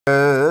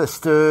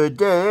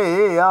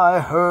Yesterday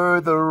I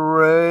heard the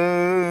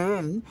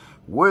rain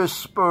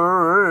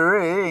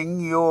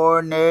whispering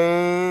your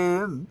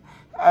name,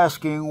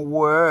 asking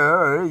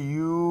where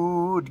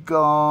you'd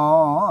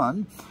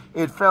gone.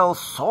 It fell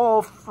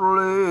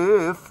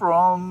softly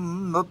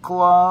from the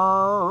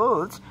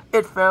clouds.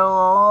 It fell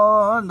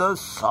on the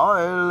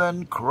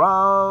silent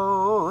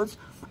crowds.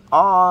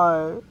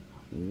 I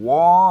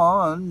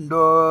wandered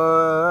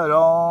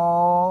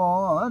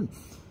on,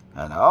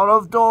 and out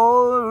of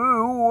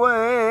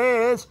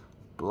doorways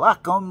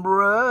black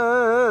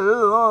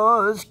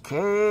umbrellas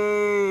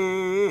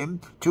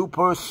came to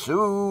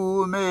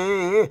pursue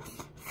me.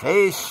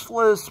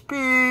 Faceless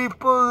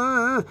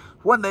people,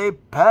 when they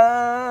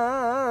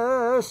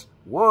passed,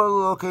 were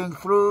looking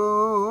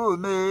through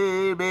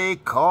me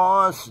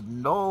because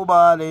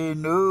nobody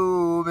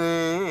knew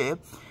me.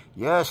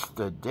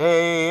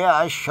 Yesterday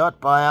I shut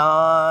my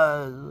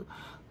eyes,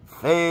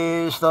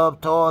 faced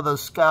up toward the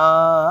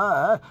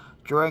sky,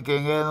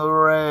 drinking in the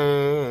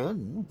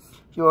rain.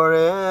 Your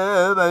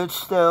image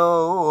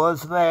still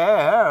was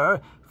there,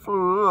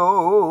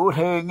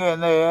 floating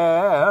in the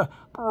air,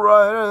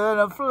 brighter than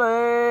a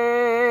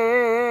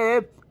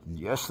flame.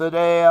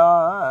 Yesterday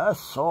I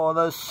saw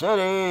the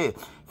city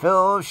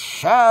full of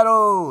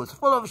shadows,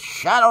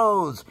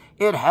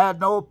 It had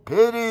no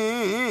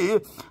pity.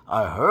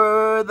 I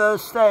heard the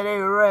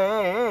steady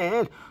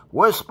rain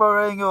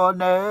whispering your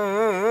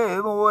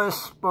name,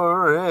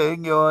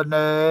 whispering your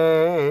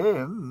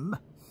name.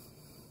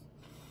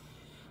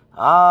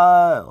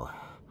 I'll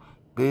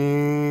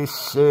be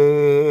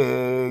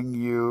seeing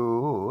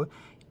you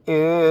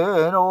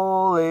in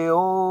all the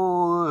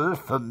old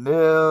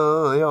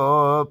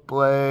familiar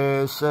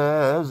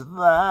places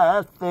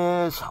that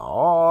this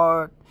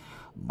heart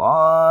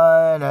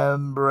mine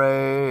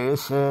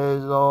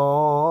embraces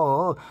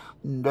all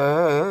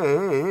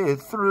day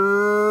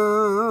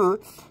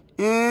through.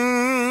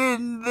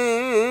 In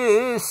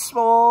this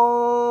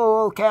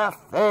small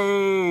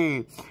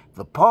cafe,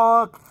 the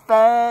park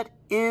that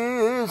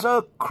is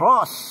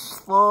across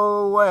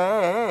the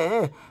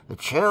way, the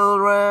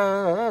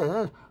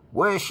children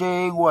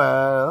wishing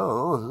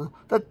wells,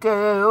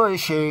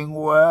 wishing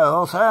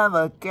wells, and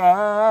the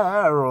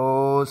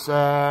carousels.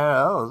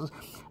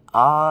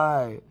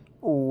 I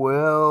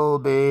will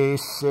be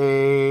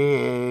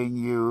seeing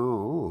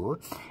you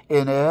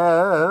in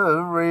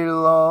every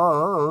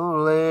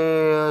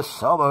lovely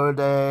summer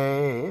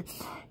day,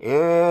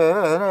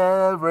 in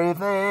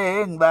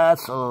everything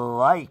that's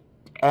light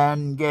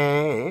and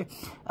gay.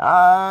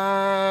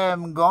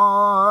 I'm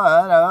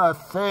gonna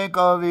think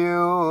of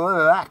you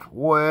that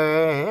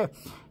way.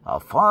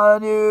 I'll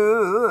find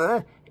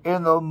you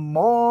in the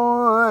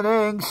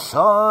morning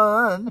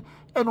sun,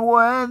 and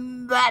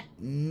when that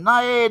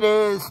night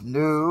is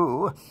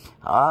new,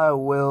 I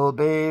will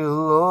be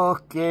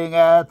looking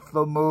at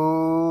the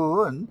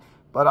moon,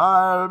 but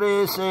I'll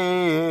be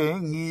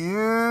seeing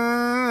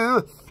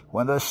you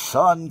when the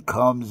sun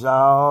comes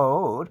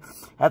out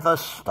at the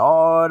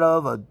start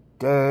of a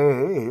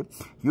day.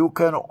 You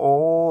can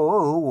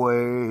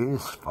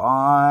always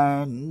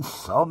find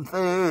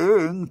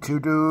something to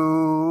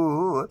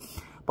do.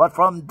 But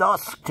from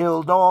dusk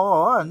till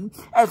dawn,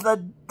 as the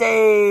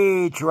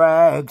day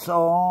drags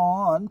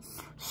on,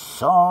 something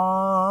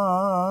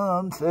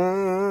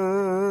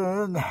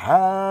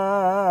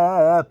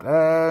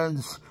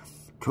happens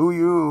to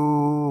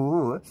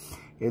you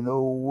in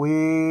the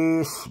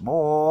wee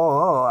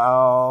small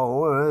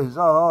hours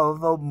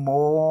of the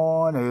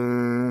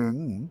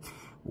morning,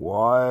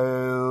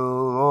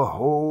 while the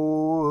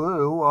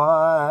whole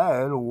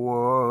wide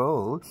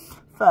world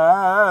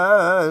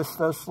fast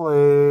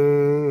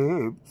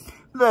asleep.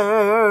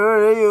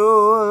 There you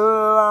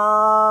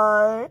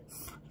lie,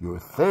 you're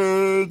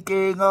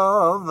thinking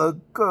of the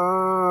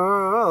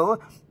girl,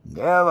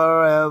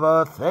 never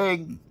ever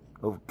think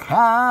of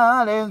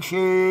counting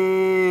sheep.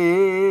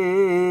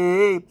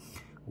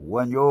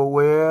 When your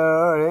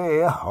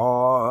weary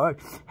heart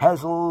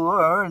has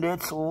learned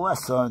its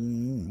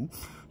lesson,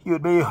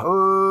 you'd be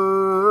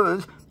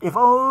hers if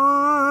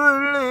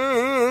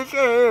only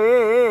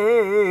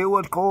she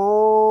would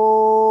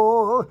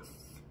call.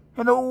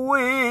 In the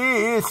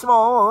wee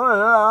small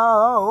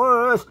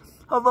hours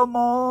of the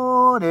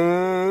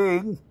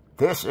morning,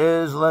 this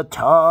is the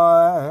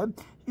time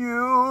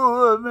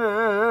you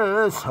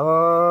miss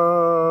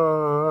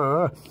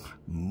her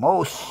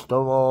most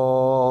of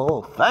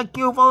all. Thank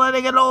you for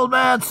letting an old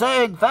man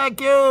sing.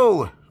 Thank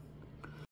you.